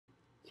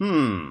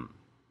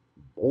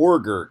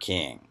Burger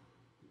King.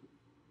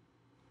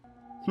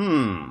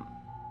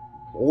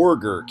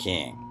 Burger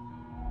King.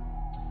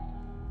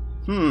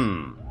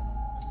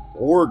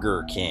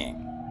 Burger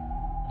King.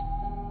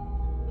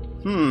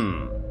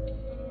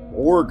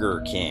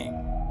 Burger King.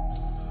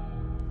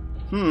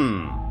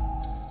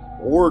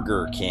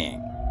 Burger King.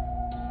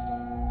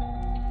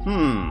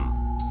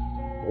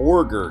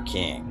 Burger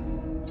King.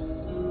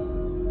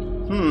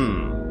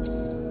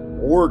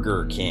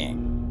 Burger King.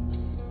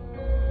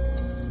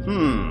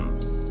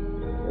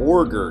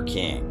 Burger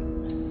King.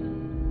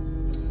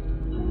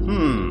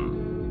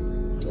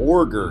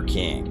 Burger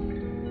King.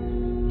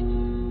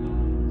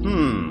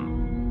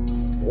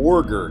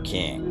 Burger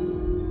King.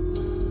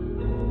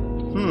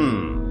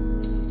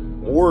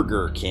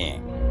 Burger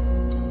King.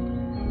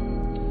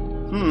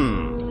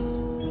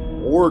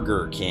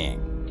 Burger King.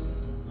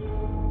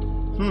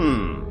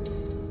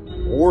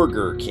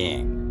 Burger King.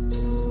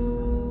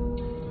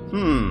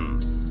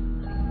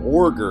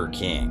 Burger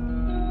King.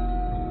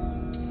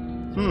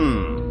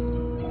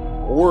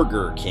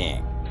 Burger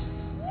King.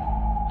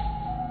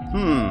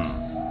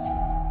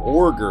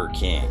 Burger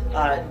King.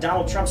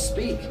 Donald Trump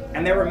speak,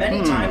 and there were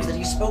many times that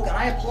he spoke, and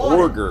I applauded.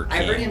 Burger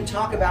King. I heard him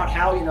talk about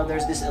how, you know,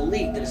 there's this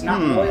elite that is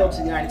not loyal to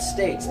the United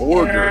States, the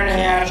Burger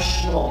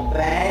international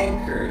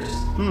bankers.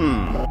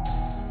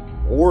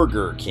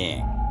 Burger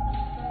King.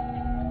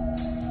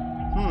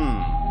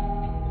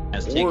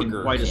 Has taken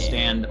Burger quite a King.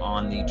 stand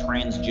on the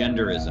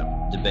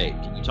transgenderism debate.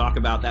 Can you talk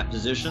about that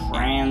position?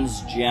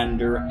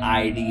 Transgender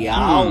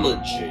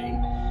Ideology.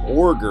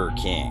 Burger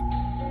King.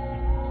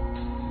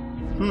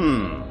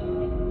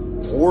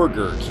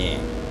 Burger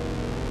King.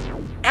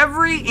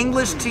 Every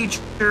English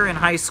teacher in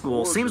high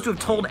school seems to have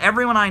told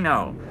everyone I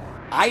know.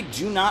 I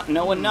do not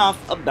know enough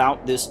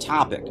about this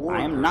topic.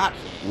 I am not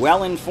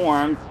well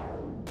informed.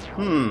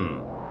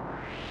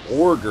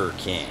 Burger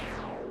King.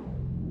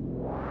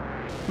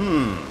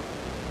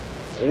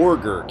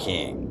 Burger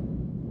King.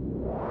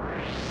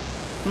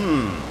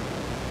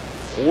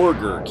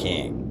 Burger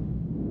King.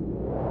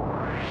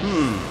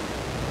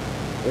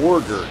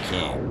 Burger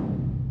King.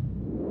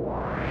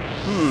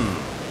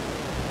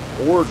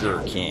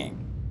 Burger King.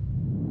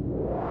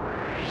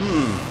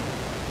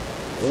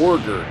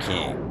 Burger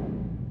King.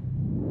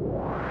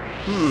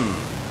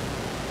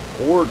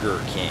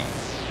 Burger King.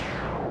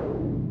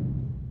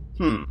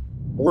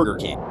 Burger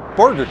King.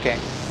 Burger King.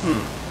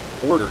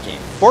 Burger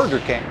King. Burger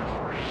King.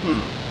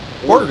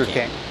 Burger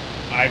King.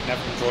 I've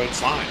never enjoyed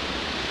slime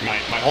my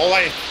whole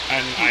life,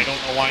 and I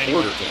don't know why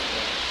anymore. Burger King.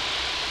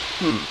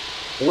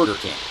 Burger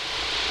King.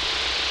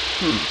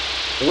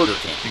 Burger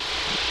King.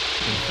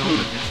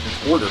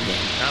 Burger King.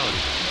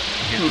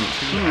 Against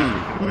two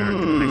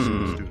African-American high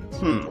school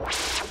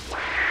students.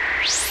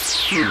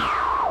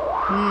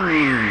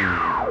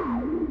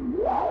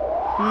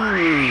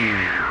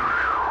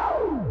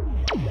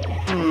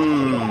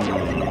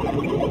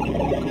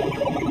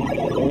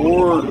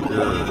 Burger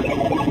King.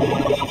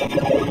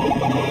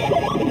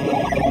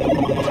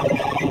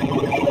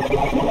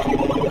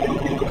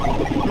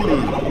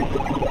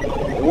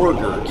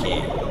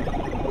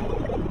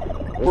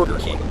 Burger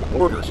King. Burger King. Burger King.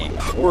 Burger King.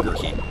 Burger King.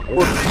 Burger King.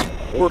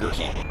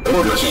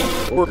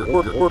 Burger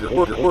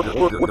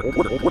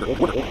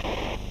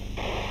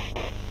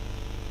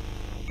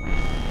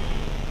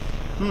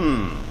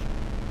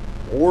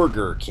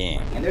Burger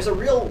King. And there's a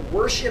real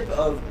worship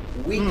of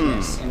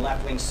weakness in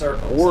left-wing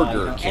circles.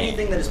 Burger King.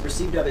 Anything that is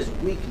perceived of as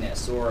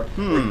weakness or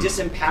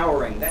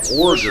disempowering, that's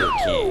Burger worship.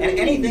 King. And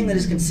anything that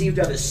is conceived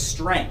of as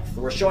strength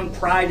or showing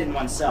pride in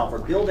oneself or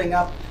building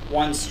up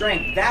one's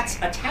strength, that's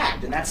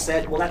attacked, and that's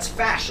said, well, that's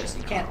fascist.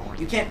 You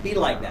can't be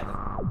like that.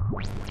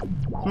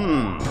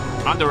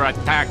 Under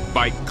attack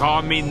by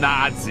commie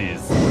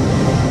Nazis.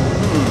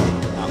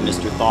 Now,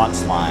 Mr. Thought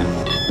Slime,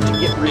 to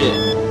get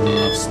rid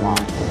of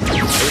slime,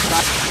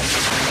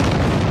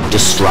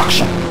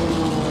 destruction.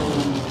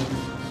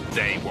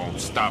 They won't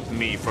stop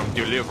me from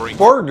delivering.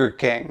 Burger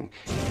King.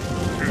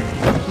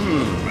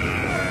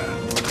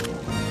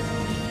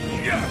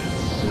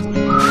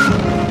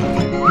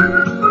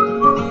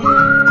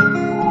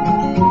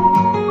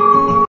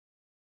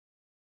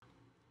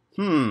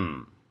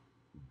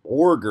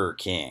 Burger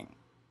King.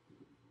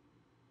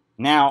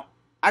 Now,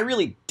 I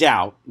really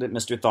doubt that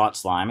Mr. Thought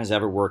Slime has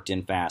ever worked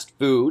in fast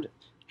food.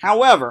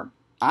 However,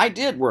 I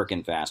did work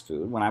in fast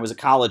food when I was a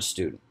college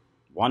student.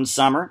 One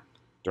summer,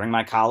 during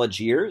my college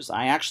years,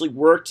 I actually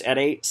worked at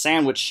a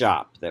sandwich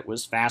shop that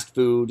was fast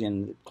food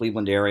in the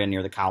Cleveland area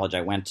near the college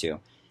I went to.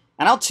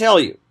 And I'll tell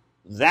you,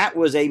 that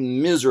was a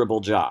miserable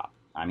job.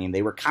 I mean,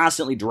 they were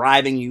constantly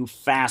driving you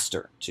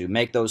faster to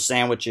make those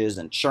sandwiches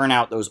and churn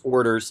out those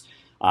orders.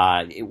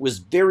 It was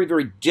very,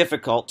 very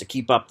difficult to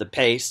keep up the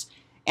pace.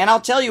 And I'll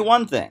tell you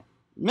one thing.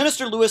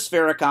 Minister Louis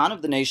Farrakhan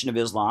of the Nation of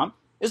Islam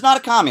is not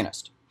a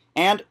communist.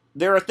 And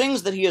there are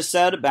things that he has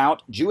said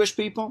about Jewish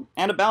people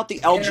and about the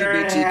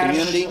LGBT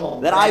community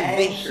that I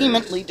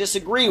vehemently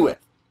disagree with.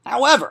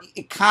 However,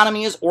 the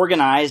economy is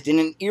organized in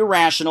an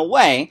irrational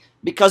way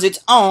because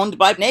it's owned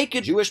by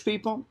naked Jewish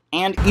people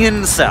and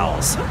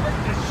Incels.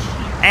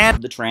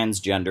 and the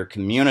transgender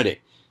community.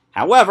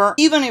 However,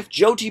 even if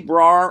Jyoti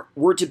Brar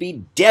were to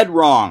be dead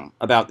wrong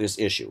about this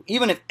issue,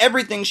 even if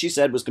everything she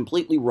said was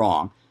completely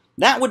wrong,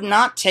 that would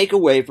not take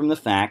away from the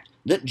fact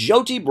that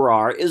Jyoti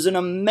Brar is an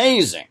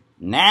amazing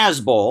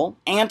Nazbol,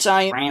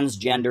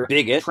 anti-transgender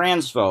bigot,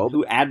 transphobe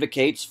who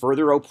advocates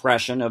further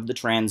oppression of the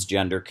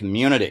transgender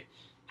community.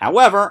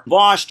 However,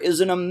 Vosht is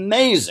an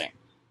amazing,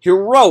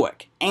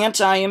 heroic,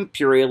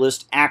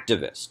 anti-imperialist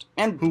activist.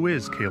 And who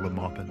is Caleb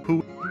Maupin? Who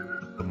is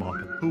Caleb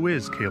Maupin? Who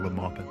is Caleb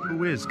Maupin?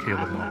 Who is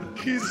Caleb Maupin?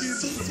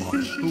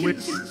 Who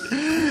is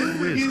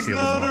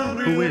Caleb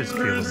Maupin? Who is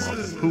Caleb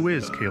Maupin? Who is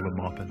Caleb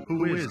Maupin?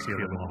 Who is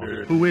Caleb Maupin?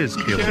 Who is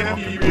Caleb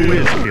Maupin? Who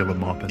is Caleb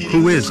Maupin?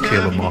 Who is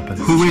Caleb Maupin?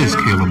 Who is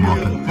Caleb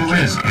Maupin? Who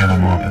is Caleb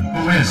Maupin?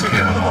 Who is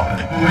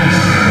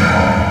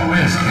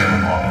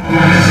Caleb Maupin? Who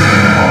is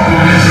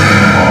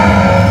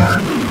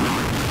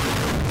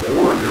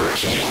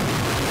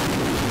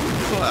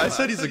I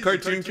said he's a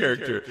cartoon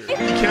character.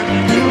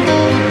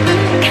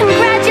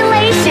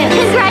 Congratulations!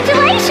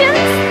 Congratulations!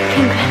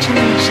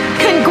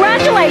 Congratulations!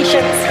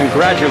 Congratulations!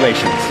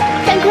 Congratulations!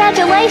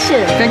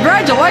 Congratulations!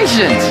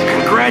 Congratulations!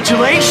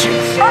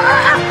 Congratulations!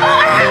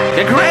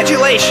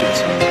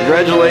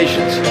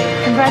 Congratulations!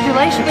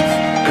 Congratulations!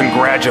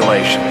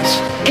 Congratulations!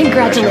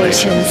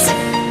 Congratulations!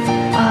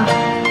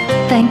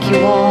 Thank you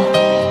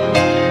all.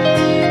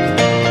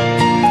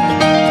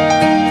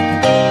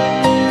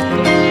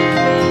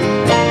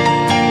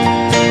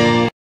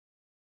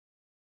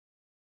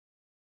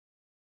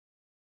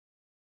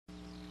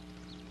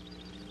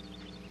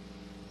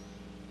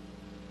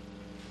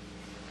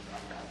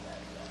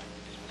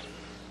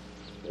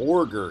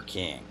 Burger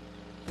King.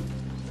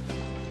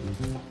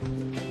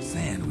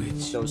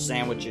 Sandwich. Those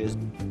sandwiches.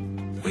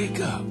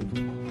 Wake up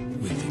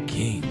with the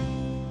king.